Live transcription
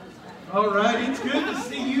All right, it's good to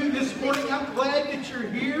see you this morning. I'm glad that you're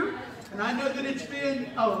here. And I know that it's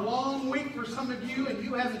been a long week for some of you, and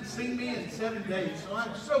you haven't seen me in 7 days. So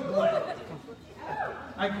I'm so glad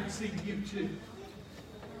I can see you too.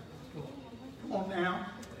 Come on now.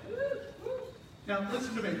 Now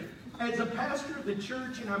listen to me. As a pastor of the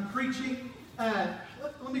church and I'm preaching,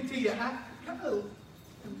 let me tell you, I kind of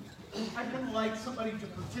like somebody to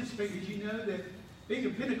participate. As you know, that being a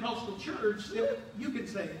Pentecostal church, that you can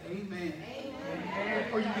say amen. Amen.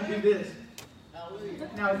 Or you can do this.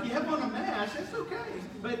 Now, if you have on a mask, that's okay,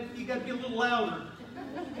 but you got to be a little louder.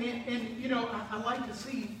 And you know, I like to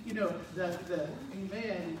see, you know, the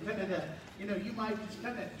amen, and kind of the, you know, you might just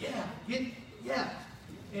kind of, yeah.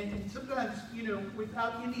 And sometimes, you know,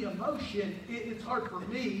 without any emotion, it's hard for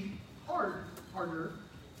me, harder.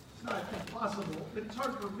 It's not impossible, but it's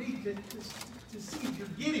hard for me to see if you're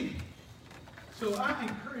getting it. So I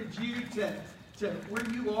encourage you to where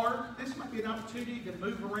you are, this might be an opportunity to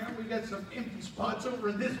move around. We've got some empty spots over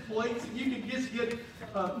in this place, and you can just get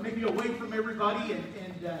maybe away from everybody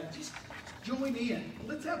and just join in.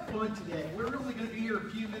 Let's have fun today. We're only going to be here a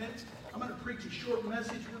few minutes. I'm going to preach a short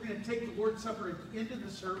message. We're going to take the Lord's Supper at the end of the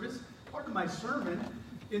service, part of my sermon.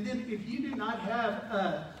 And then if you do not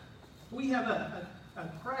have, we have a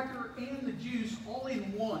cracker and the juice all in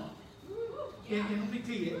one. And let me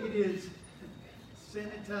tell you, it is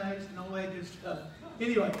sanitized and all that good stuff.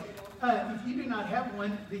 Anyway, if you do not have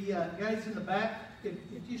one, the guys in the back, if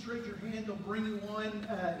you just raise your hand, they'll bring you one,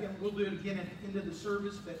 and we'll do it again at the end of the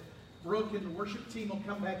service. But Brooke and the worship team will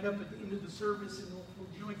come back up at the end of the service, and we'll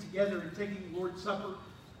join together in taking the Lord's Supper,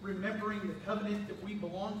 remembering the covenant that we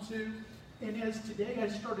belong to. And as today I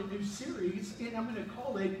start a new series, and I'm going to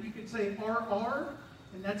call it, you could say RR,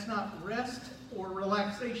 and that's not rest or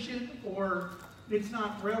relaxation, or it's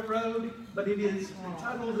not railroad, but it is, the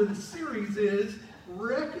title of the series is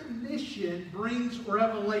Recognition Brings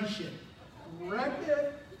Revelation.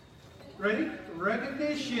 Ready?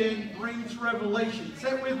 Recognition brings revelation.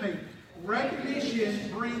 Say it with me.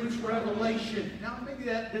 Recognition brings revelation. Now, maybe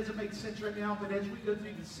that doesn't make sense right now, but as we go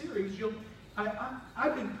through the series,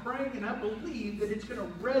 I've been praying and I believe that it's going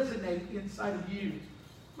to resonate inside of you.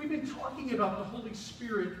 We've been talking about the Holy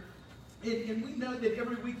Spirit, and we know that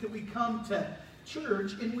every week that we come to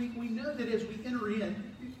church, and we know that as we enter in,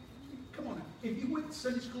 come on, if you went to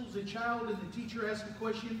Sunday school as a child and the teacher asked a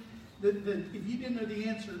question, if you didn't know the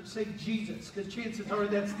answer, say Jesus, because chances are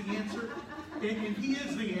that's the answer, and He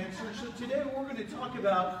is the answer. So today we're going to talk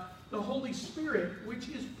about the Holy Spirit, which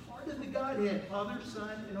is part of the Godhead, Father,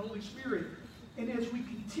 Son, and Holy Spirit. And as we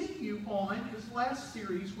continue on, this last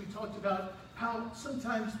series we talked about how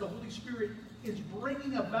sometimes the Holy Spirit is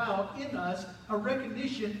bringing about in us a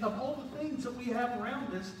recognition of all the things that we have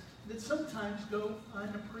around us that sometimes go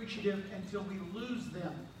unappreciative until we lose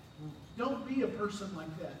them. Don't be a person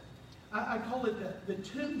like that. I call it the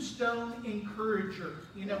tombstone encourager.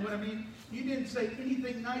 You know what I mean? You didn't say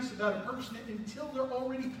anything nice about a person until they're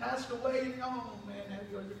already passed away. And, oh man,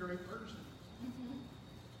 that was a great person.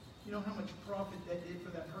 You know how much profit that did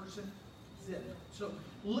for that person? Zip. So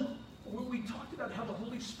look, when we talked about how the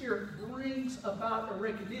Holy Spirit brings about a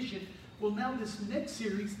recognition, well, now this next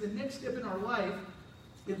series, the next step in our life,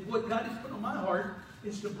 is what God has put on my heart,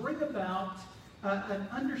 is to bring about an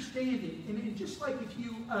understanding. And just like if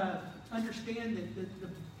you understand that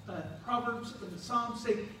the Proverbs and the Psalms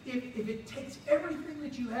say, if it takes everything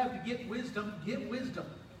that you have to get wisdom, get wisdom.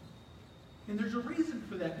 And there's a reason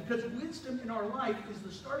for that, because wisdom in our life is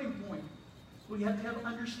the starting point. We have to have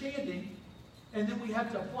understanding, and then we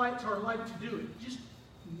have to apply it to our life to do it. Just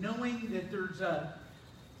knowing that there's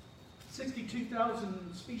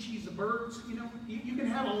 62,000 species of birds, you know, you can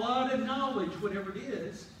have a lot of knowledge, whatever it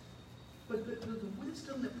is, but the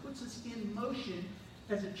wisdom that puts us in motion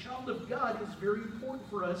as a child of God is very important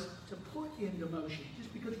for us to put into motion.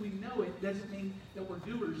 Just because we know it doesn't mean that we're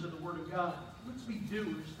doers of the Word of God. Let's be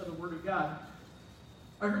doers of the Word of God.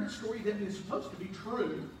 I heard a story that is supposed to be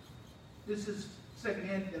true. This is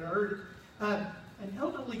secondhand that I heard. An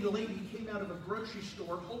elderly lady came out of a grocery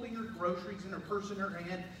store holding her groceries in her purse in her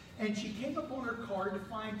hand, and she came up on her car to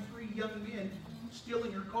find 3 young men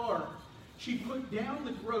stealing her car. She put down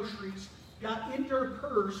the groceries, got into her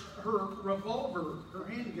purse, her revolver, her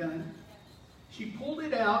handgun. She pulled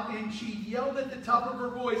it out and she yelled at the top of her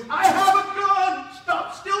voice, "I have a gun!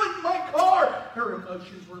 Stop stealing my car!" Her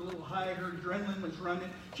emotions were a little high. Her adrenaline was running.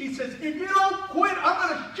 She says, "If you don't quit, I'm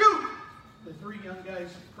going to shoot!" The 3 young guys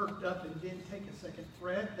perked up and didn't take a second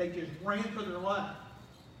threat. They just ran for their life.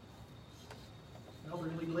 The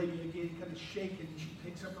elderly lady again kind of shaken. She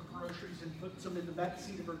picks up her groceries and puts them in the back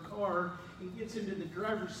seat of her car and gets into the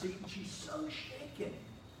driver's seat, and she's so shaken.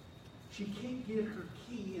 She can't get her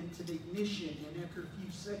key into the ignition, and after a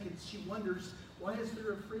few seconds, she wonders, why is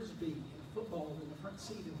there a Frisbee and a football in the front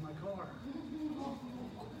seat of my car?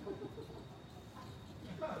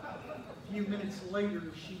 A few minutes later,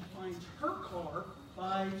 she finds her car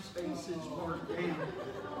 5 spaces marked down.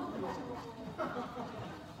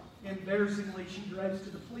 Embarrassingly, she drives to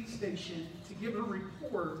the police station to give a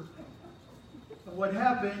report of what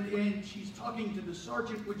happened, and she's talking to the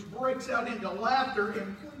sergeant, which breaks out into laughter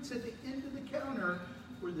and points at the end of the counter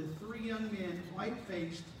where the 3 young men,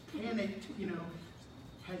 white-faced, panicked,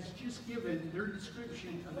 has just given their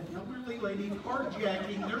description of an elderly lady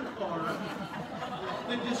carjacking their car.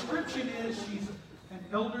 The description is she's an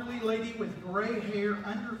elderly lady with gray hair,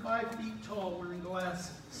 under 5 feet tall, wearing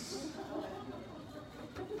glasses.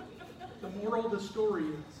 The moral of the story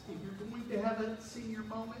is, if you're going to have a senior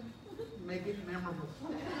moment, make it memorable.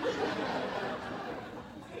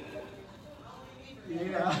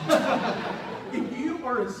 Yeah. If you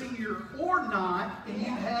are a senior or not, and you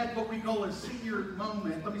had what we call a senior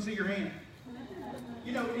moment, let me see your hand.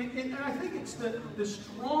 And I think it's the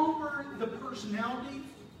stronger the personality,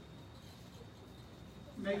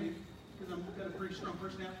 maybe, because I've got a pretty strong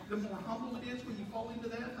personality, the more humble it is when you fall into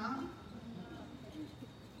that, huh?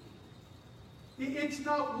 It's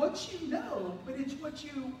not what you know, but it's what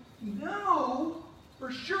you know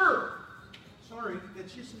for sure. Sorry,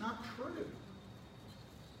 that's just not true.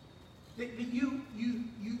 That you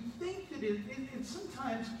think that and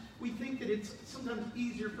sometimes we think that it's sometimes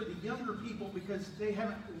easier for the younger people because they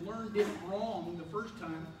haven't learned it wrong the first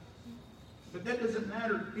time. But that doesn't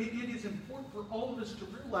matter. It is important for all of us to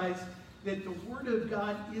realize that the Word of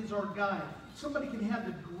God is our guide. Somebody can have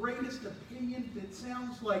the greatest opinion that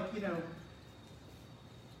sounds like,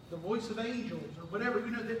 the voice of angels or whatever,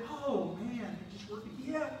 that, oh man, it just worked.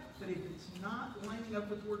 Yeah, but if it's not lining up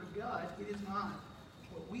with the Word of God, it is not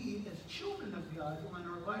what we as children of God line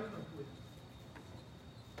our life up with.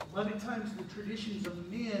 A lot of times the traditions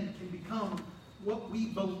of men can become what we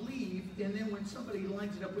believe, and then when somebody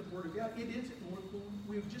lines it up with the Word of God, it isn't.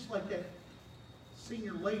 We're just like that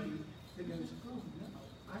senior lady that goes, oh no,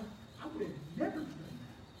 I would have never done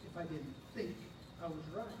that if I didn't think I was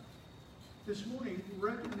right. This morning,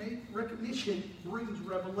 recognition brings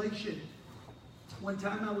revelation. One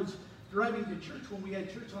time I was driving to church when we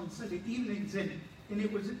had church on Sunday evenings, and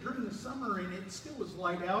it was during the summer, and it still was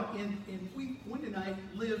light out, and Wendy and I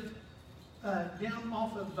lived down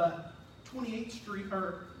off of 28th Street,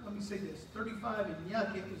 or let me say this, 35 in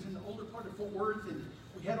Yuck. It was in the older part of Fort Worth, and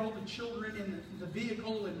we had all the children in the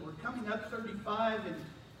vehicle, and we're coming up 35,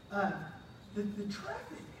 and the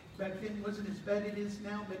traffic back then wasn't as bad as it is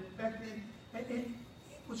now, but back then, it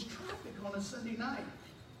was traffic on a Sunday night.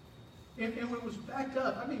 And it was backed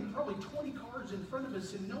up. I mean, probably 20 cars in front of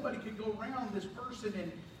us, and nobody could go around this person.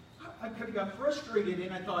 And I kind of got frustrated,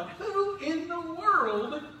 and I thought, who in the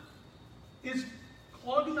world is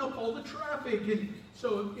clogging up all the traffic? And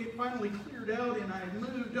so it finally cleared out, and I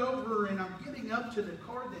moved over, and I'm getting up to the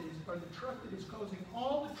car or the truck that is causing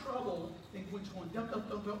all the trouble, and which one?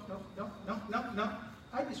 No.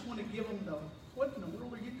 I just want to give them the, what in the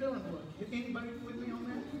world are you doing? Look, anybody with me on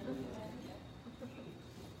that?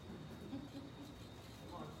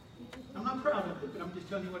 I'm not proud of it, but I'm just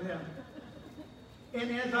telling you what happened.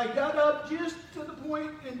 And as I got up just to the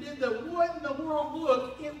point and did the what in the world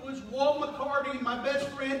look, it was Walt McCarty, my best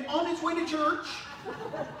friend, on his way to church.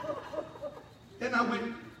 And I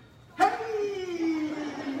went, hey!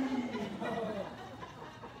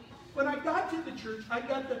 When I got to the church, I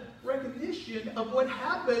got the recognition of what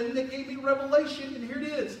happened that gave me revelation, and here it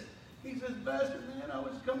is. He says, Pastor, man, I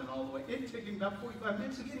was coming all the way. It took him about 45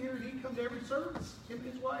 minutes to get here, and he'd come to every service. Him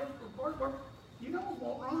and his wife were part.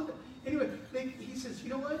 Walt Rhonda. Anyway, he says, you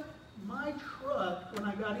know what? My truck, when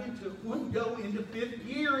I got into it, wouldn't go into 5th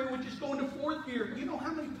gear. It would just go into 4th gear. You know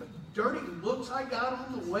how many dirty looks I got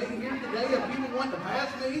on the way here today of people wanting to pass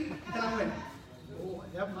me? And I went, boy,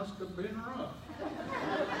 that must have been rough.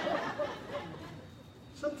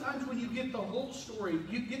 Sometimes when you get the whole story,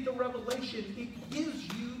 you get the revelation, it gives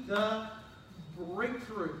you the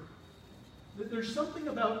breakthrough. There's something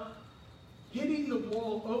about hitting the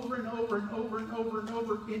wall over and over and over and over and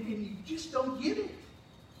over, and you just don't get it.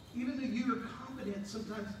 Even though you are confident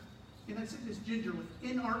sometimes, and I say this gingerly,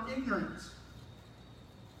 in our ignorance.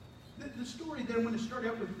 The story that I'm going to start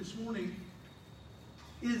out with this morning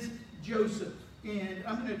is Joseph. And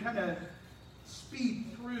I'm going to kind of speed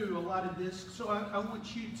through a lot of this. So I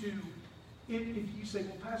want you to, if you say,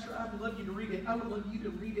 well, Pastor, I would love you to read it. I would love you to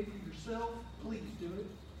read it for yourself. Please do it.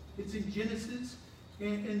 It's in Genesis.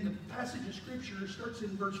 And the passage of Scripture starts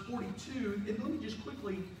in verse 42. And let me just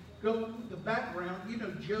quickly go the background, you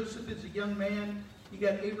know Joseph is a young man. You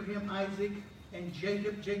got Abraham, Isaac, and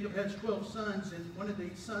Jacob. Jacob has 12 sons, and one of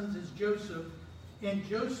these sons is Joseph. And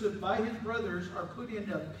Joseph, by his brothers, are put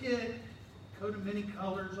into a pit, coat of many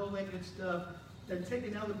colors, all that good stuff. They're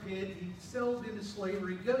taken out of the pit. He sells into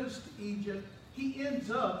slavery, goes to Egypt. He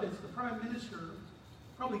ends up as the prime minister,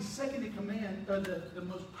 probably second in command of the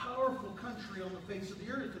most powerful country on the face of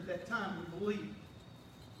the earth at that time, we believe.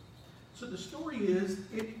 So the story is,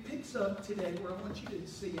 it picks up today, where I want you to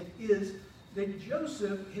see it, is that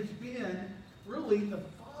Joseph has been really the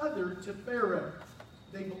father to Pharaoh.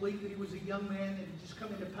 They believe that he was a young man that had just come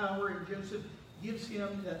into power, and Joseph gives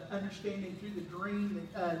him the understanding through the dream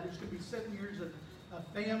that there's going to be 7 years of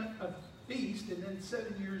famine, of feast, and then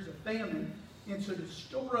 7 years of famine. And so to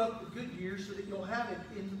store up the good years so that you'll have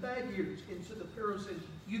it in the bad years. And so the Pharaoh says,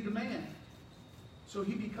 you demand. So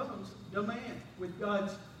he becomes the man, with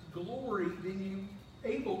God's glory being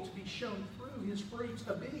able to be shown through his fruits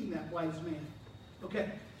of being that wise man. Okay,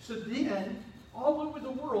 so then, all over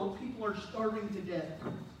the world, people are starving to death.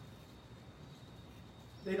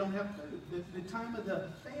 They don't have food. The time of the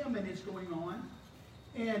famine is going on,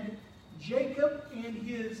 and Jacob and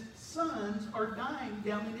his sons are dying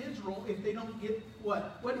down in Israel if they don't get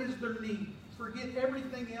what? What is their need? Forget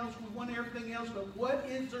everything else. We want everything else, but what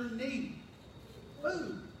is their need?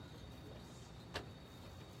 Food.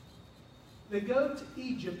 They go to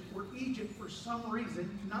Egypt, where Egypt, for some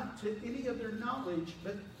reason, not to any of their knowledge,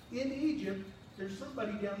 but in Egypt, there's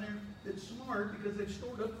somebody down there that's smart because they've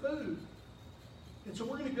stored up food. And so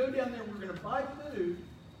we're going to go down there, we're going to buy food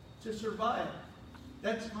to survive.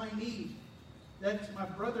 That's my need. That's my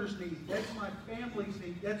brother's need. That's my family's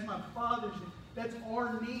need. That's my father's need. That's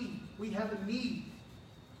our need. We have a need.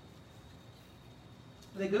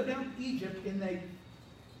 They go down to Egypt, and they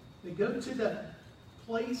go to the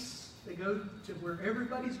place, they go to where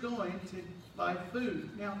everybody's going to buy food.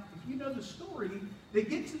 Now, if you know the story, they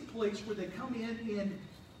get to the place where they come in, and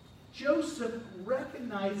Joseph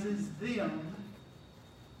recognizes them.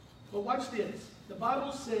 But watch this. The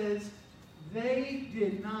Bible says they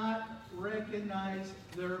did not recognize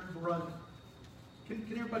their brother. Can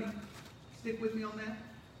everybody stick with me on that?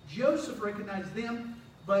 Joseph recognized them,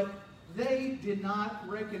 but they did not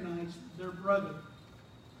recognize their brother.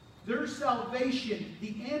 Their salvation,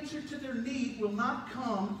 the answer to their need, will not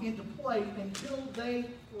come into play until they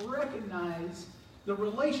recognize the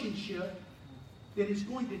relationship that is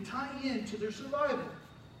going to tie into their survival.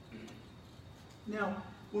 Now,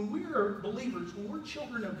 when we are believers, when we're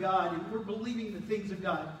children of God and we're believing the things of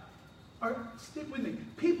God, stick with me.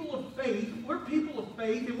 People of faith, we're people of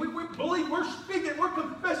faith, and we believe, we're speaking, we're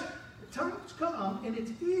confessing. The times come, and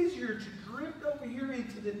it's easier to drift over here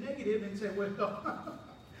into the negative and say, well,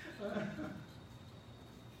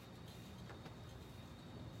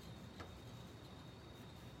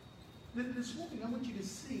 this morning I want you to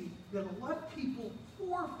see that a lot of people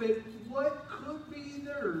forfeit what could be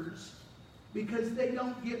theirs because they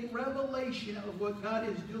don't get revelation of what God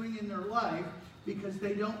is doing in their life, because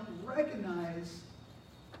they don't recognize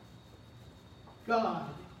God.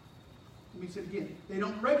 Let me say it again. They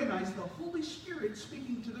don't recognize the Holy Spirit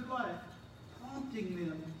speaking to their life, prompting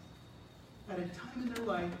them at a time in their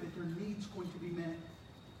life that their need's going to be met.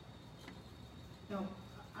 Now,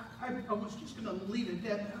 I was just going to leave it at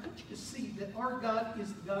that, but I want you to see that our God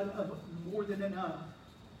is the God of more than enough.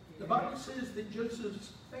 The Bible says that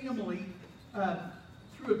Joseph's family,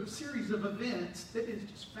 through a series of events that is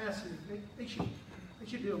just fascinating. They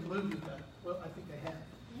should do a movie about it. Well, I think they have.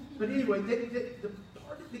 But anyway, the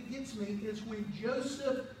part that gets me is when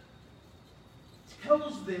Joseph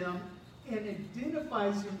tells them and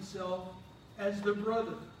identifies himself as their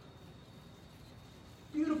brother.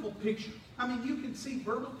 Beautiful picture. I mean, you can see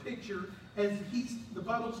verbal picture as the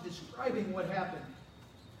Bible's describing what happened.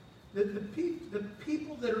 The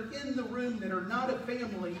people that are in the room that are not a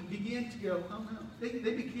family begin to go, oh no. They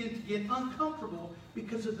begin to get uncomfortable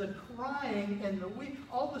because of the crying and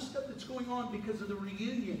all the stuff that's going on because of the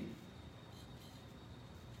reunion.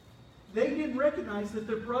 They didn't recognize that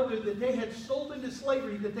their brother that they had sold into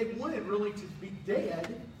slavery, that they wanted really to be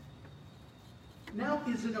dead, now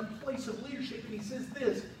is in a place of leadership. And he says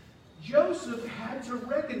this, Joseph had to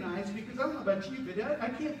recognize, because I don't know about you, but I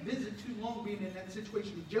can't visit too long being in that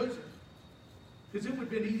situation with Joseph. Because it would have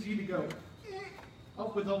been easy to go,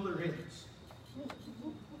 up with all their heads.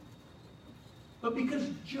 But because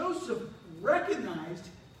Joseph recognized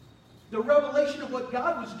the revelation of what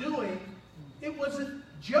God was doing, it wasn't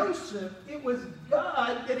Joseph, it was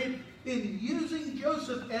God that had been using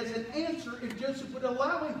Joseph as an answer if Joseph would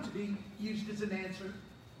allow him to be used as an answer.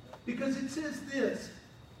 Because it says this,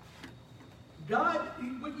 God,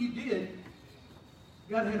 what you did,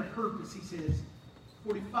 God had a purpose, he says.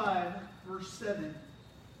 45, verse 7.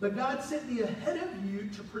 But God sent me ahead of you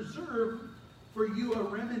to preserve for you a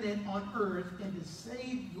remnant on earth and to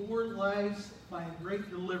save your lives by a great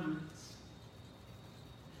deliverance.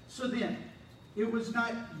 So then, it was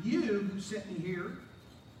not you who sent me here.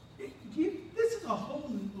 This is a whole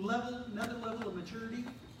level, another level of maturity.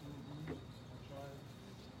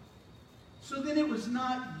 So then it was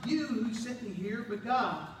not you who sent me here, but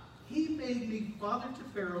God. He made me father to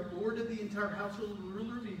Pharaoh, lord of the entire household and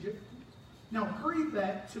ruler of Egypt. Now hurry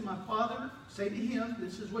back to my father, say to him,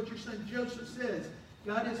 this is what your son Joseph says.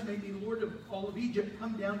 God has made me lord of all of Egypt.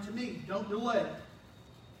 Come down to me. Don't delay.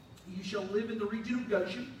 You shall live in the region of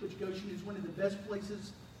Goshen, which Goshen is one of the best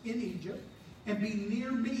places in Egypt, and be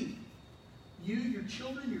near me. You, your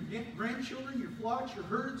children, your grandchildren, your flocks, your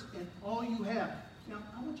herds, and all you have. Now,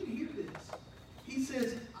 I want you to hear this. He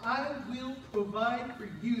says, I will provide for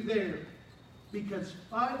you there, because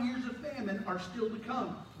 5 years of famine are still to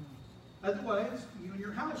come. Otherwise, you and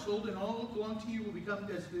your household and all that belong to you will become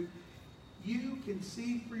destitute. You can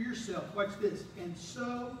see for yourself. Watch this. And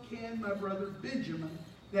so can my brother Benjamin,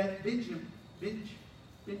 that it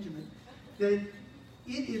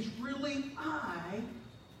is really I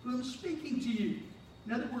who am speaking to you.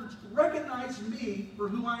 In other words, recognize me for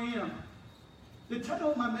who I am. The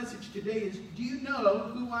title of my message today is, Do You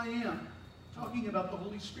Know Who I Am? Talking about the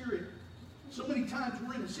Holy Spirit. So many times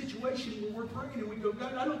we're in a situation where we're praying and we go,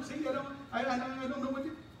 God, I don't see, I don't know what to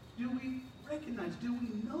do. Do we recognize, do we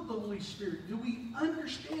know the Holy Spirit? Do we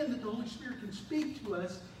understand that the Holy Spirit can speak to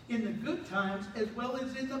us in the good times as well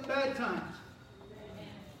as in the bad times?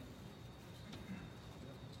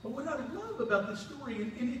 But what I love about this story,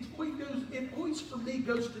 and it always for me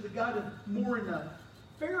goes to the God of more enough.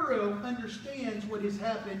 Pharaoh understands what has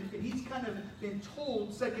happened, and he's kind of been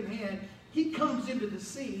told secondhand. He comes into the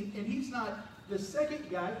scene, and he's not the second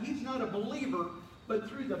guy. He's not a believer, but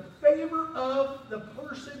through the favor of the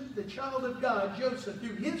person, the child of God, Joseph,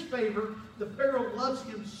 through his favor, the Pharaoh loves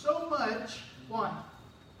him so much. Why?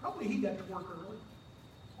 Probably he got to work early.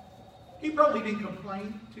 He probably didn't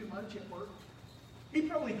complain too much at work. He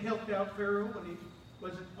probably helped out Pharaoh when he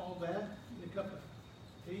wasn't all that in a cup of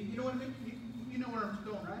tea. You know what I mean? You know where I'm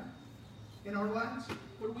going, right? In our lives,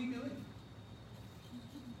 what are we doing?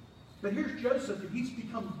 But here's Joseph, and he's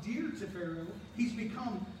become dear to Pharaoh. He's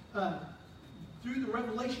become, through the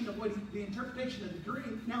revelation of the interpretation of the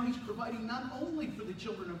dream, now he's providing not only for the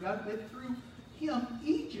children of God, but through him,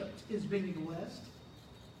 Egypt is being blessed.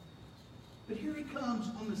 But here he comes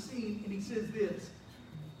on the scene, and he says this.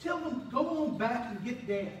 Tell them, go on back and get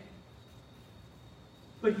Dad.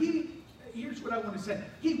 But here's what I want to say.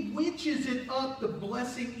 He winches it up, the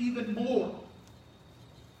blessing, even more.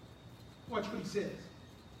 Watch what he says.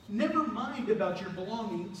 Never mind about your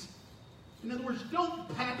belongings. In other words, don't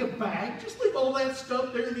pack a bag. Just leave all that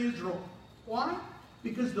stuff there in Israel. Why?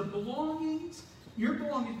 Because the belongings, your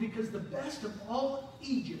belongings, because the best of all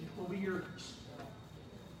Egypt will be yours.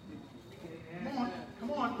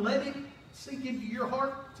 Come on, let it sink into your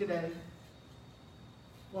heart today.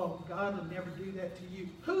 Well, God will never do that to you.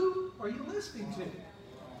 Who are you listening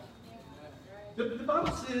to? The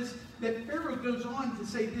Bible says that Pharaoh goes on to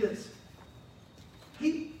say this.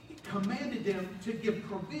 He commanded them to give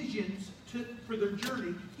provisions for their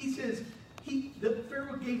journey. He says, the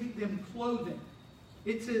Pharaoh gave them clothing.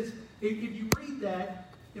 It says, if you read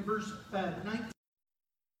that in verse 19.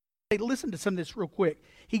 Hey, listen to some of this real quick.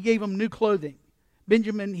 He gave them new clothing.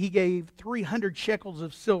 Benjamin, he gave 300 shekels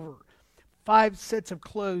of silver, 5 sets of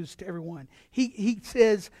clothes to everyone. He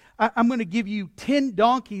says, I'm going to give you 10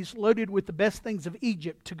 donkeys loaded with the best things of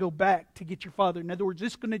Egypt to go back to get your father. In other words,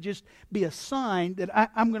 this is going to just be a sign that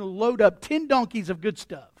I'm going to load up 10 donkeys of good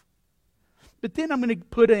stuff. But then I'm going to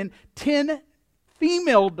put in 10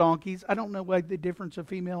 female donkeys. I don't know what the difference of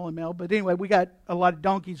female and male, but anyway, we got a lot of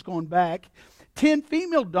donkeys going back. 10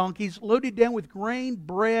 female donkeys loaded down with grain,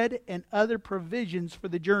 bread, and other provisions for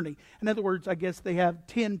the journey. In other words, I guess they have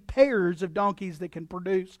 10 pairs of donkeys that can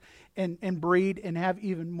produce and breed and have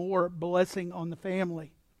even more blessing on the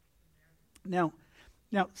family. Now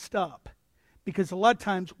stop. Because a lot of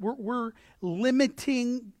times we're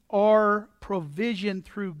limiting our provision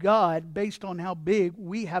through God based on how big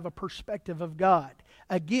we have a perspective of God.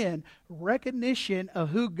 Again, recognition of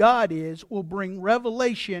who God is will bring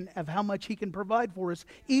revelation of how much He can provide for us,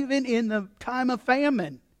 even in the time of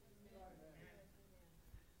famine.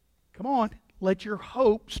 Come on, let your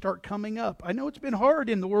hope start coming up. I know it's been hard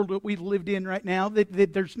in the world that we've lived in right now,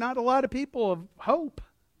 that there's not a lot of people of hope.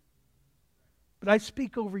 But I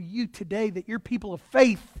speak over you today that you're people of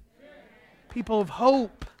faith, people of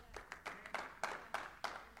hope.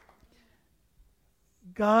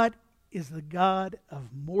 God is the God of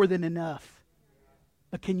more than enough.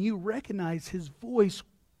 But can you recognize His voice?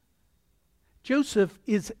 Joseph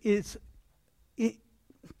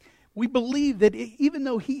we believe that even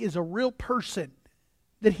though he is a real person,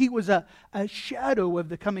 that he was a shadow of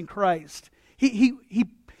the coming Christ. He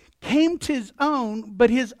came to his own, but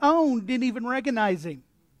his own didn't even recognize him.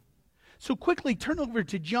 So quickly turn over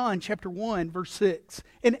to John chapter 1, verse 6.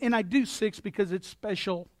 And I do 6 because it's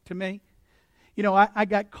special to me. You know, I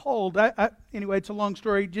got called. Anyway, it's a long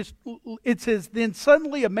story. It says, then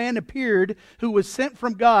suddenly a man appeared who was sent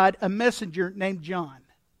from God, a messenger named John.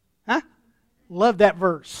 Huh? Love that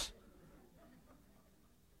verse.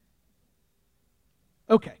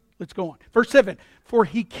 Okay, let's go on. Verse 7. For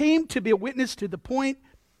he came to be a witness to point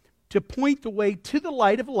the way to the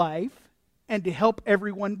light of life and to help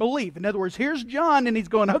everyone believe. In other words, here's John and he's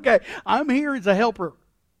going, okay, I'm here as a helper.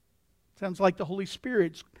 Sounds like the Holy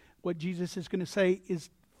Spirit's what Jesus is going to say is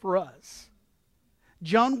for us.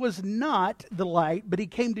 John was not the light, but he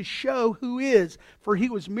came to show who is, for he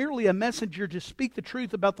was merely a messenger to speak the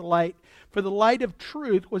truth about the light, for the light of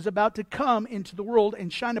truth was about to come into the world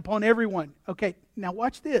and shine upon everyone. Okay, now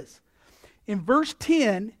watch this. In verse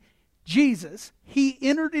 10, Jesus, he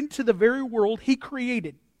entered into the very world he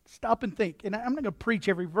created. Stop and think. And I'm not going to preach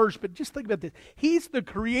every verse, but just think about this. He's the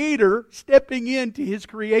creator stepping into his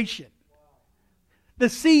creation. The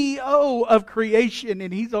CEO of creation,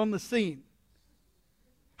 and he's on the scene.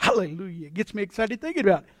 Hallelujah. It gets me excited thinking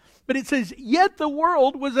about it. But it says, yet the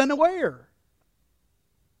world was unaware.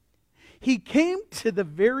 He came to the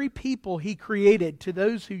very people he created, to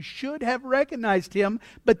those who should have recognized him,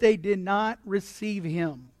 but they did not receive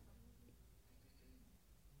him.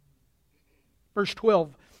 Verse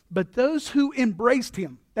 12, but those who embraced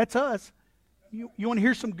him, that's us. You want to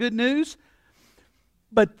hear some good news?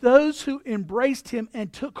 But those who embraced him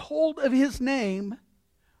and took hold of his name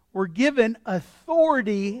were given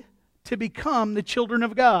authority to become the children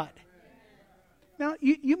of God. Now,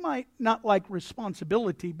 you might not like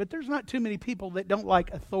responsibility, but there's not too many people that don't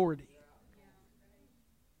like authority.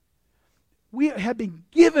 We have been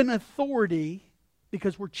given authority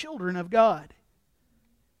because we're children of God.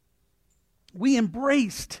 We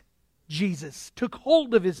embraced Jesus, took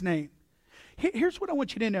hold of his name. Here's what I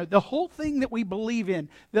want you to know. The whole thing that we believe in,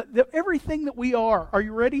 everything that we are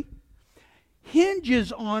you ready?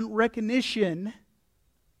 Hinges on recognition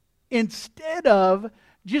instead of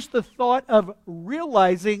just the thought of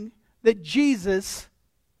realizing that Jesus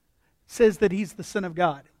says that he's the Son of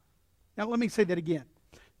God. Now let me say that again.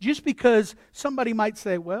 Just because somebody might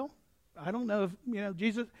say, well, I don't know if,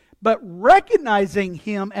 Jesus, but recognizing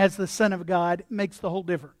him as the Son of God makes the whole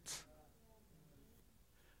difference.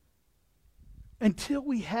 Until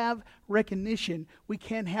we have recognition, we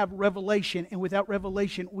can't have revelation. And without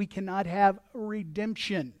revelation, we cannot have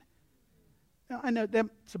redemption. Now, I know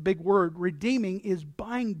that's a big word. Redeeming is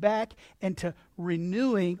buying back and to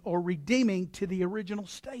renewing or redeeming to the original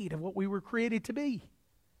state of what we were created to be.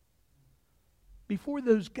 Before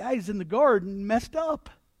those guys in the garden messed up.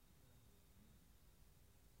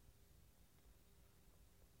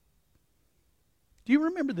 Do you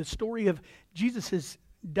remember the story of Jesus'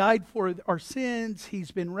 died for our sins,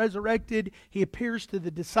 he's been resurrected, he appears to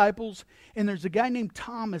the disciples, and there's a guy named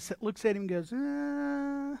Thomas that looks at him and goes,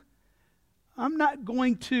 I'm not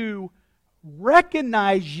going to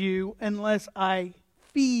recognize you unless I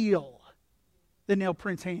feel the nail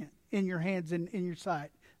prints in your hands and in your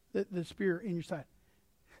side, the spear in your side.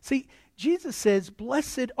 See, Jesus says,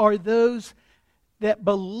 blessed are those that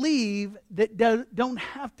believe that don't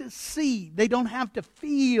have to see, they don't have to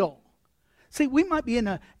feel. See, we might be in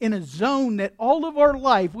a zone that all of our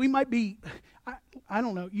life, we might be, I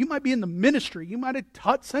don't know, you might be in the ministry. You might have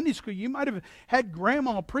taught Sunday school. You might have had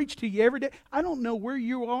grandma preach to you every day. I don't know where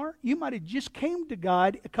you are. You might have just came to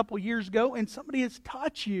God a couple years ago and somebody has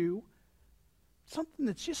taught you something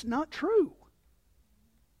that's just not true.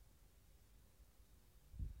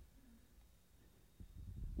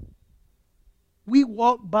 We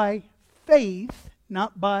walk by faith,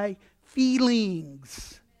 not by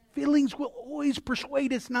feelings. Feelings will always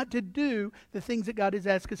persuade us not to do the things that God has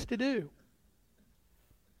asked us to do.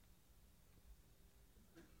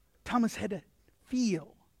 Thomas had to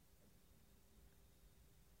feel.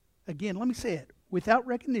 Again, let me say it. Without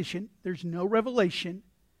recognition, there's no revelation.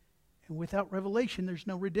 And without revelation, there's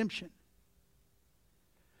no redemption.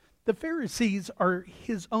 The Pharisees are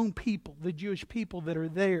his own people, the Jewish people that are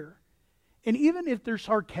there. And even if they're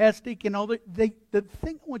sarcastic and all that, the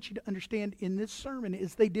thing I want you to understand in this sermon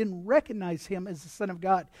is they didn't recognize him as the Son of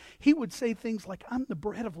God. He would say things like, I'm the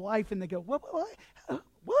bread of life. And they go, what?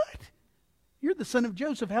 You're the son of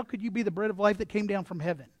Joseph. How could you be the bread of life that came down from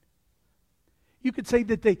heaven? You could say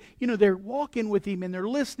that they're walking with him and they're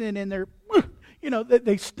listening and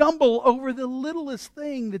they stumble over the littlest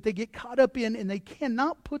thing that they get caught up in, and they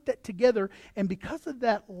cannot put that together. And because of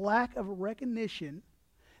that lack of recognition,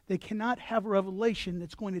 they cannot have revelation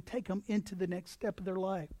that's going to take them into the next step of their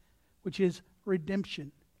life, which is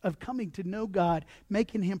redemption, of coming to know God,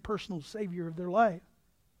 making Him personal Savior of their life.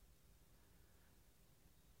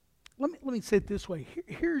 Let me say it this way.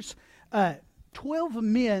 Here's 12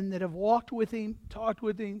 men that have walked with Him, talked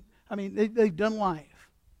with Him. I mean, they've done life.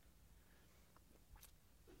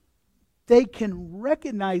 They can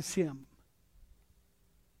recognize Him.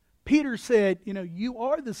 Peter said, you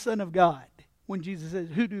are the Son of God. When Jesus says,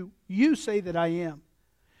 who do you say that I am?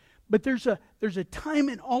 But there's a time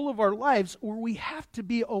in all of our lives where we have to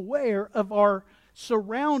be aware of our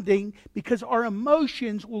surrounding, because our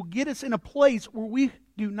emotions will get us in a place where we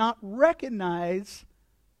do not recognize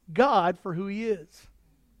God for who He is.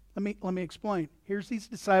 Let me explain. Here's these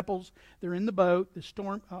disciples. They're in the boat. The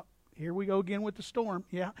storm. Here we go again with the storm.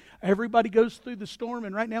 Yeah, everybody goes through the storm,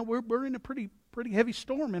 and right now we're in a pretty heavy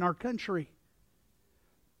storm in our country.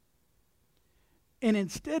 And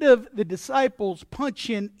instead of the disciples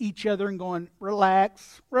punching each other and going,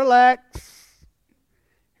 relax, relax,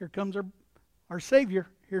 here comes our Savior.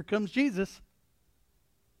 Here comes Jesus.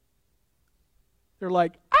 They're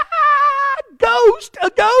like, ghost,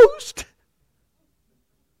 a ghost.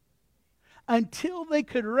 Until they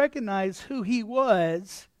could recognize who He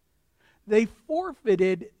was, they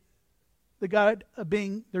forfeited the God of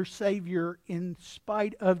being their Savior in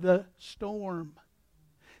spite of the storm.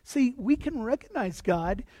 See, we can recognize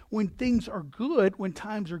God when things are good, when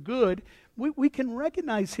times are good. We can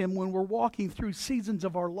recognize Him when we're walking through seasons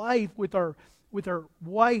of our life with our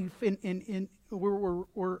wife, and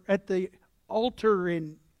we're at the altar,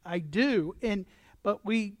 and I do, but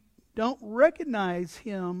we don't recognize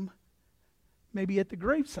Him maybe at the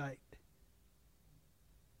gravesite.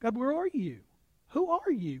 God, where are you? Who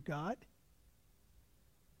are you, God?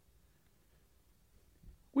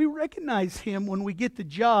 We recognize Him when we get the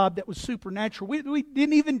job that was supernatural. We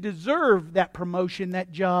didn't even deserve that promotion,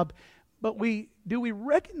 that job. But do we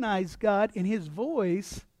recognize God in His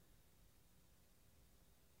voice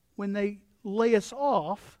when they lay us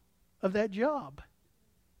off of that job?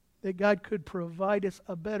 That God could provide us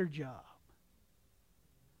a better job.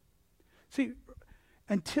 See,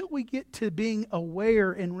 until we get to being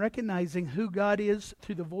aware and recognizing who God is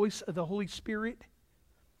through the voice of the Holy Spirit,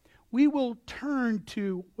 we will turn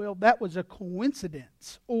to, well, that was a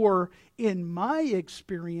coincidence, or in my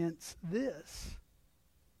experience, this.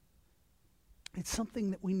 It's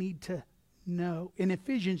something that we need to know. In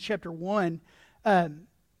Ephesians chapter 1, and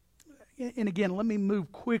again, let me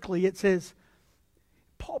move quickly. It says,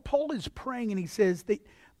 Paul is praying, and he says that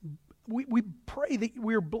we pray that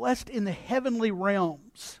we are blessed in the heavenly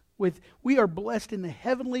realms. We are blessed in the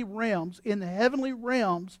heavenly realms. In the heavenly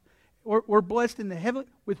realms, we're blessed in the heavenly,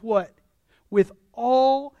 with what? With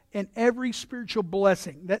all and every spiritual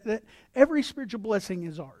blessing. That every spiritual blessing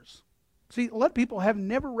is ours. See, a lot of people have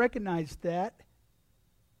never recognized that.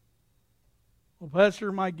 Well,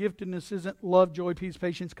 Pastor, my giftedness isn't love, joy, peace,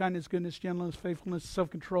 patience, kindness, goodness, gentleness, faithfulness,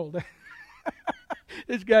 self-control.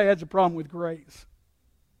 This guy has a problem with grace.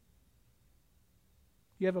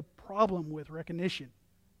 You have a problem with recognition.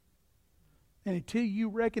 And until you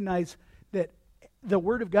recognize that the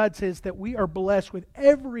Word of God says that we are blessed with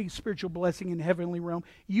every spiritual blessing in the heavenly realm,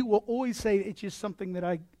 you will always say it's just something that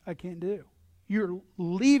I can't do. You're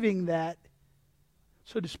leaving that,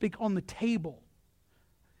 so to speak, on the table.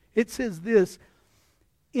 It says this,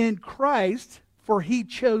 in Christ, for He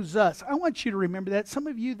chose us. I want you to remember that. Some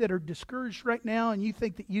of you that are discouraged right now and you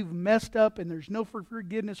think that you've messed up and there's no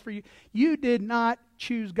forgiveness for you, you did not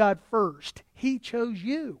choose God first. He chose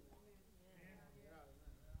you.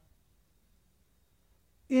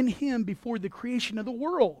 In Him before the creation of the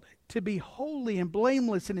world, to be holy and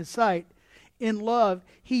blameless in His sight. In love,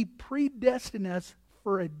 He predestined us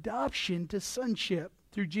for adoption to sonship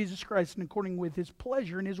through Jesus Christ, and according with His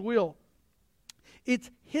pleasure and His will. It's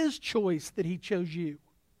His choice that He chose you.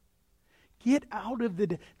 Get out of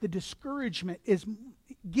the discouragement.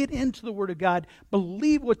 Get into the Word of God.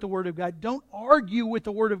 Believe what the Word of God. Don't argue with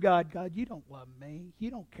the Word of God. God, you don't love me. You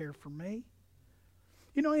don't care for me.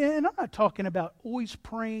 You know, and I'm not talking about always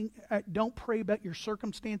praying. Don't pray about your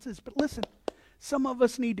circumstances. But listen, some of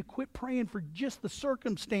us need to quit praying for just the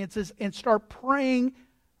circumstances and start praying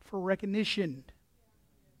for recognition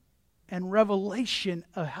and revelation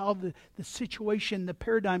of how the situation, the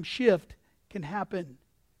paradigm shift can happen.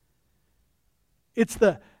 It's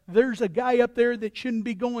the there's a guy up there that shouldn't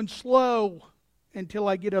be going slow, until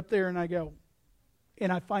I get up there and I go.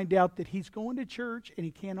 And I find out that he's going to church and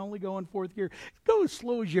he can't only go in fourth gear. Go as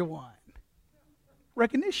slow as you want.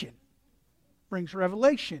 Recognition brings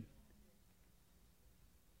revelation.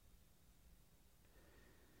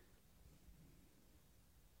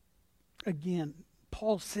 Again,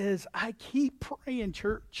 Paul says, I keep praying,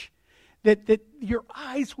 church, that your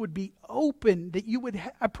eyes would be open, that you would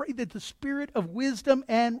I pray that the spirit of wisdom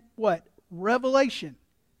and what? Revelation,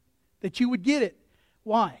 that you would get it.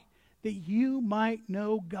 Why? That you might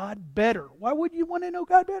know God better. Why would you want to know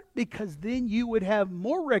God better? Because then you would have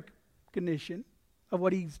more recognition of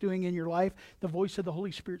what He's doing in your life, the voice of the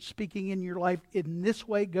Holy Spirit speaking in your life in this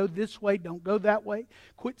way, go this way, don't go that way.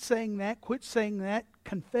 Quit saying that,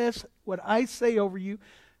 confess what I say over you.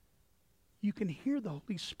 You can hear the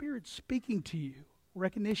Holy Spirit speaking to you.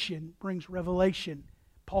 Recognition brings revelation.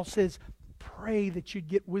 Paul says, pray that you'd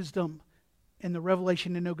get wisdom and the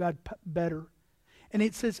revelation to know God better. And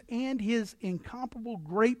it says, and His incomparable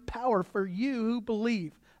great power for you who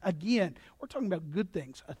believe. Again, we're talking about good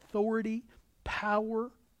things. Authority, power.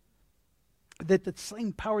 That the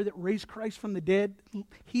same power that raised Christ from the dead,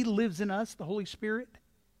 He lives in us, the Holy Spirit.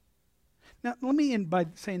 Now, let me end by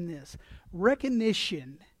saying this.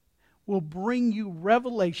 Recognition will bring you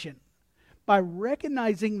revelation. By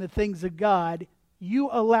recognizing the things of God, you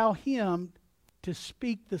allow Him to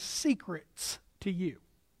speak the secrets to you.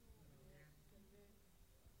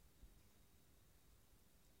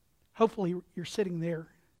 Hopefully you're sitting there.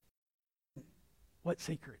 What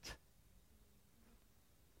secrets?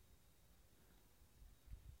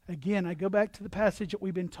 Again, I go back to the passage that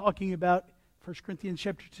we've been talking about, 1 Corinthians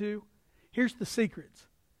chapter 2. Here's the secrets.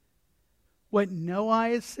 What no eye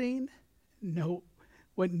has seen,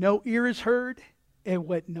 what no ear has heard, and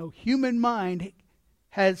what no human mind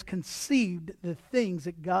has conceived, the things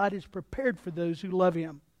that God has prepared for those who love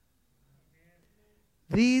Him.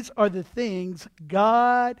 These are the things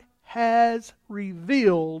God has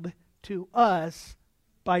revealed to us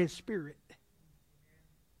by His Spirit.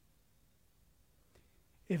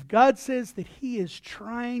 If God says that He is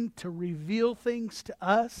trying to reveal things to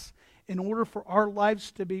us in order for our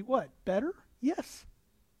lives to be what? Better? Yes.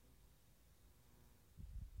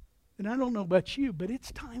 And I don't know about you, but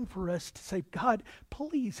it's time for us to say, God,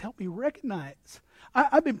 please help me recognize.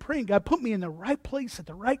 I've been praying, God, put me in the right place at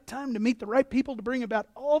the right time to meet the right people to bring about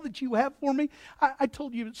all that you have for me. I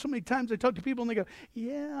told you so many times I talk to people and they go,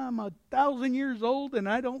 yeah, I'm 1,000 years old and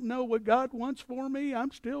I don't know what God wants for me.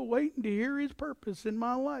 I'm still waiting to hear His purpose in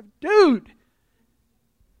my life. Dude,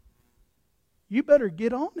 you better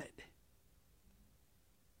get on it.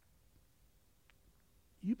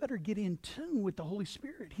 You better get in tune with the Holy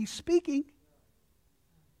Spirit. He's speaking.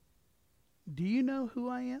 Do you know who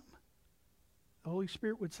I am? The Holy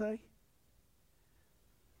Spirit would say.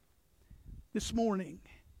 This morning,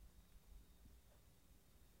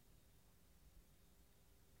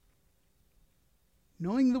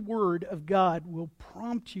 knowing the Word of God will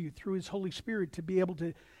prompt you through His Holy Spirit to be able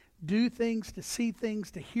to do things, to see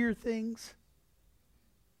things, to hear things.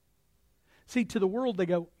 See, to the world they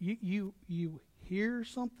go, you hear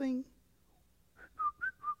something?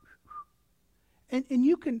 And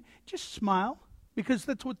you can just smile, because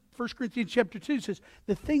that's what 1 Corinthians chapter 2 says.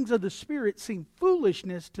 The things of the Spirit seem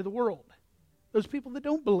foolishness to the world. Those people that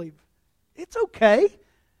don't believe. It's okay.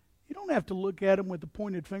 You don't have to look at them with a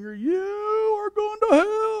pointed finger. You are going to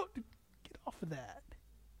hell. Get off of that.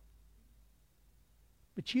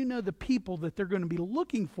 But you know the people that they're going to be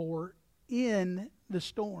looking for in the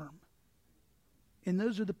storm. And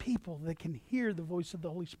those are the people that can hear the voice of the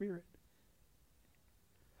Holy Spirit.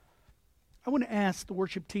 I want to ask the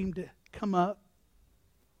worship team to come up.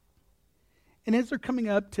 And as they're coming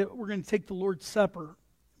up, we're going to take the Lord's Supper.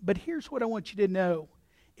 But here's what I want you to know,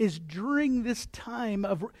 is during this time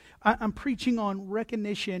of, I'm preaching on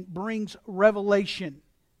recognition brings revelation.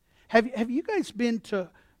 Have you guys been to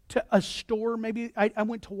a store? Maybe I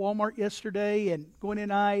went to Walmart yesterday, and Gwen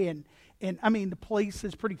and I, and I mean, the place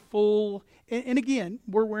is pretty full. And again,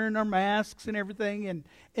 we're wearing our masks and everything.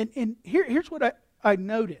 And here's what I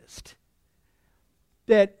noticed.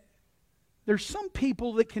 That there's some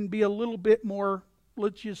people that can be a little bit more,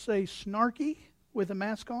 let's just say, snarky with a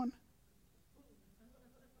mask on.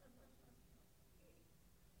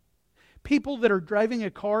 People that are driving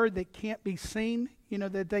a car that can't be seen,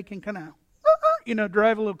 that they can kind of,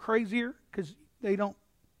 drive a little crazier because they don't.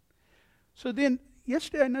 So then,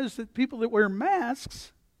 yesterday I noticed that people that wear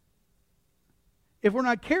masks, if we're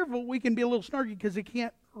not careful, we can be a little snarky because they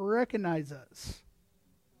can't recognize us.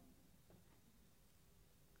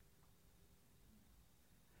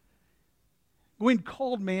 Gwen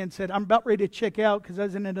called me and said, I'm about ready to check out because I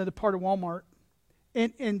was in another part of Walmart.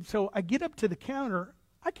 And so I get up to the counter.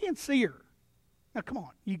 I can't see her. Now, come on.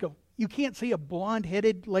 You can't see a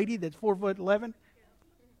blonde-headed lady that's 4'11"?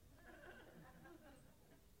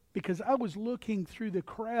 Because I was looking through the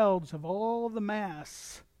crowds of all the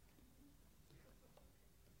masks.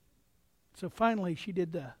 So finally she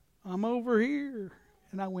did I'm over here.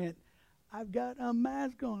 And I went, I've got a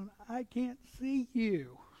mask on. I can't see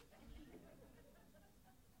you.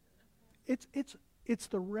 It's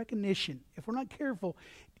the recognition. If we're not careful,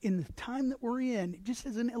 in the time that we're in, just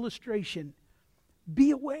as an illustration,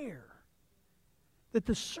 be aware that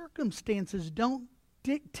the circumstances don't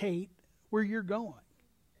dictate where you're going.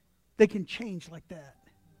 They can change like that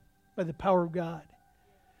by the power of God.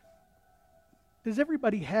 Does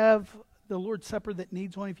everybody have the Lord's Supper that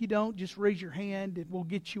needs one? If you don't, just raise your hand and we'll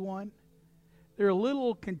get you one. They're a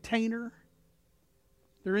little container.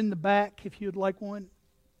 They're in the back if you'd like one.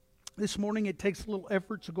 This morning it takes a little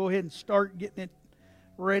effort, so go ahead and start getting it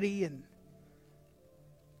ready. And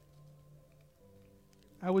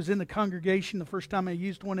I was in the congregation the first time I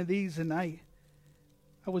used one of these, and I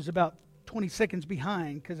was about 20 seconds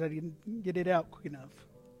behind because I didn't get it out quick enough.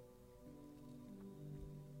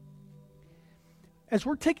 As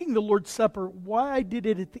we're taking the Lord's Supper, why I did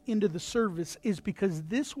it at the end of the service is because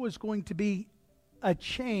this was going to be a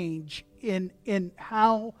change in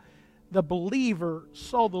how the believer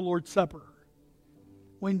saw the Lord's Supper.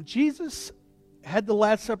 When Jesus had the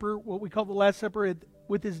Last Supper, what we call the Last Supper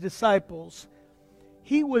with his disciples,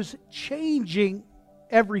 he was changing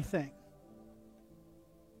everything.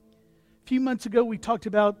 A few months ago, we talked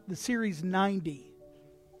about the series 90.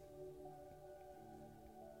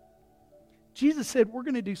 Jesus said, we're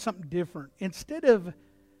going to do something different. Instead of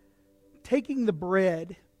taking the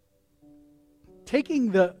bread,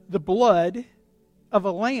 taking the blood of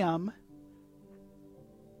a lamb,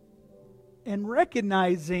 and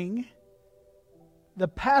recognizing the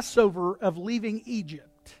Passover of leaving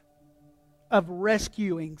Egypt, of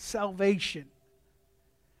rescuing salvation.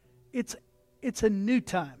 It's a new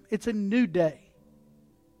time. It's a new day.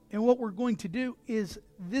 And what we're going to do is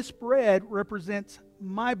this bread represents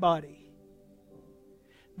my body.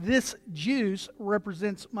 This juice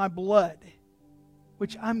represents my blood,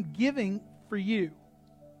 which I'm giving for you.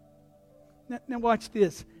 Now watch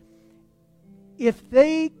this. If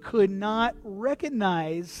they could not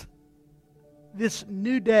recognize this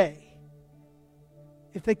new day,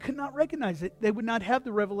 if they could not recognize it, they would not have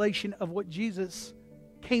the revelation of what Jesus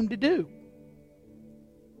came to do.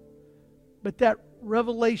 But that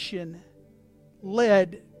revelation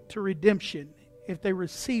led to redemption if they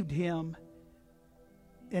received Him.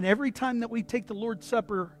 And every time that we take the Lord's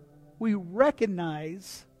Supper, we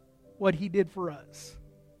recognize what He did for us.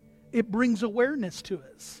 It brings awareness to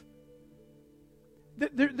us.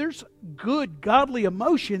 There's good, godly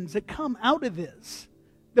emotions that come out of this,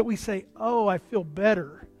 that we say, oh, I feel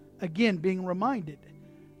better. Again, being reminded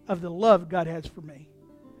of the love God has for me.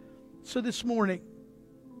 So this morning,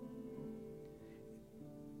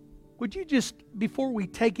 would you just, before we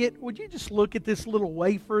take it, would you just look at this little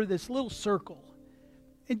wafer, this little circle,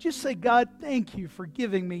 and just say, God, thank you for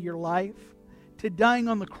giving me your life, to dying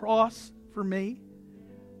on the cross for me,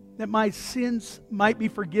 that my sins might be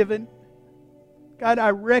forgiven. God,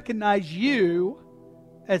 I recognize you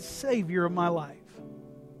as Savior of my life.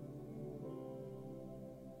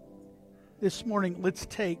 This morning, let's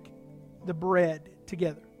take the bread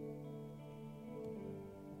together.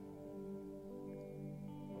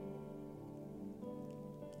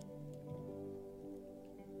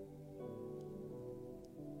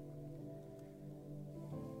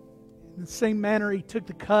 In the same manner, He took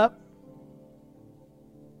the cup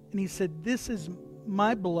and He said, this is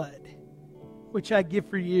my blood, which I give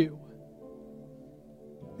for you.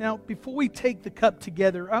 Now, before we take the cup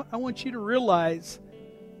together, I want you to realize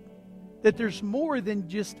that there's more than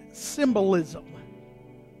just symbolism.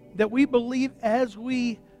 That we believe as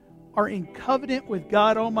we are in covenant with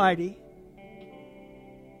God Almighty,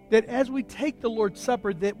 that as we take the Lord's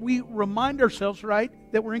Supper, that we remind ourselves, right,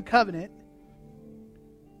 that we're in covenant,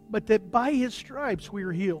 but that by His stripes we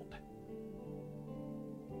are healed.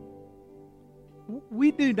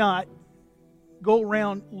 We do not go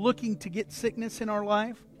around looking to get sickness in our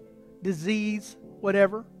life, disease,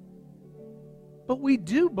 whatever. But we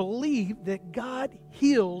do believe that God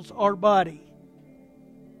heals our body.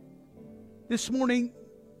 This morning,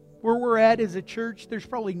 where we're at as a church, there's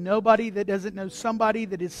probably nobody that doesn't know somebody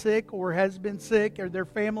that is sick or has been sick or their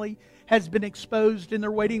family has been exposed and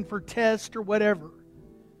they're waiting for tests or whatever.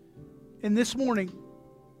 And this morning,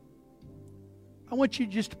 I want you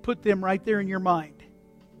just to put them right there in your mind.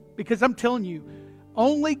 Because I'm telling you,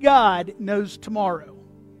 only God knows tomorrow.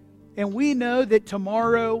 And we know that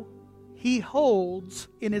tomorrow He holds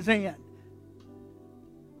in His hand.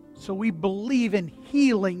 So we believe in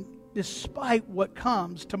healing despite what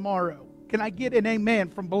comes tomorrow. Can I get an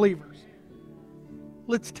amen from believers?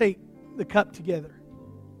 Let's take the cup together.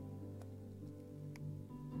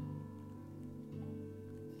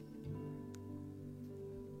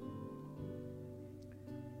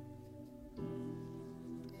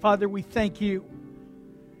 Father, we thank You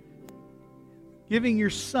giving Your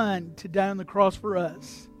Son to die on the cross for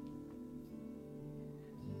us.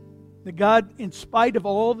 That God, in spite of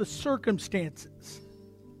all the circumstances,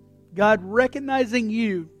 God recognizing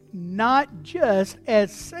You not just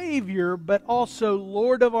as Savior, but also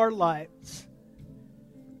Lord of our lives,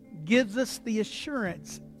 gives us the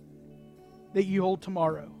assurance that You hold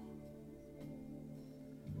tomorrow.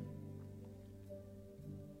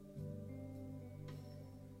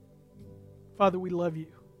 Father, we love You.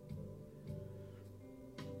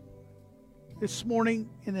 This morning,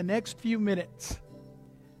 in the next few minutes,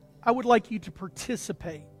 I would like you to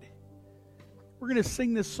participate. We're going to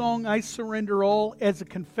sing this song, I Surrender All, as a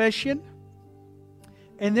confession.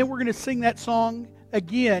 And then we're going to sing that song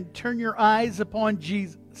again, Turn Your Eyes Upon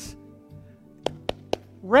Jesus.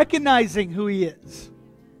 Recognizing who He is.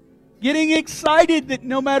 Getting excited that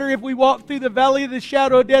no matter if we walk through the valley of the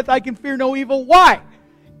shadow of death, I can fear no evil. Why?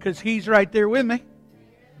 Because He's right there with me.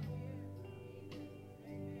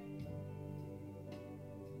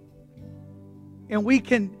 And we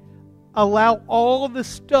can allow all of the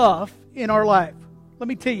stuff in our life. Let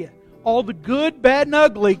me tell you, all the good, bad, and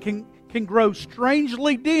ugly can grow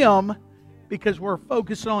strangely dim because we're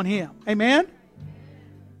focused on Him. Amen?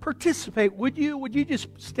 Participate. Would you just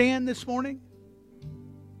stand this morning?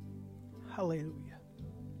 Hallelujah.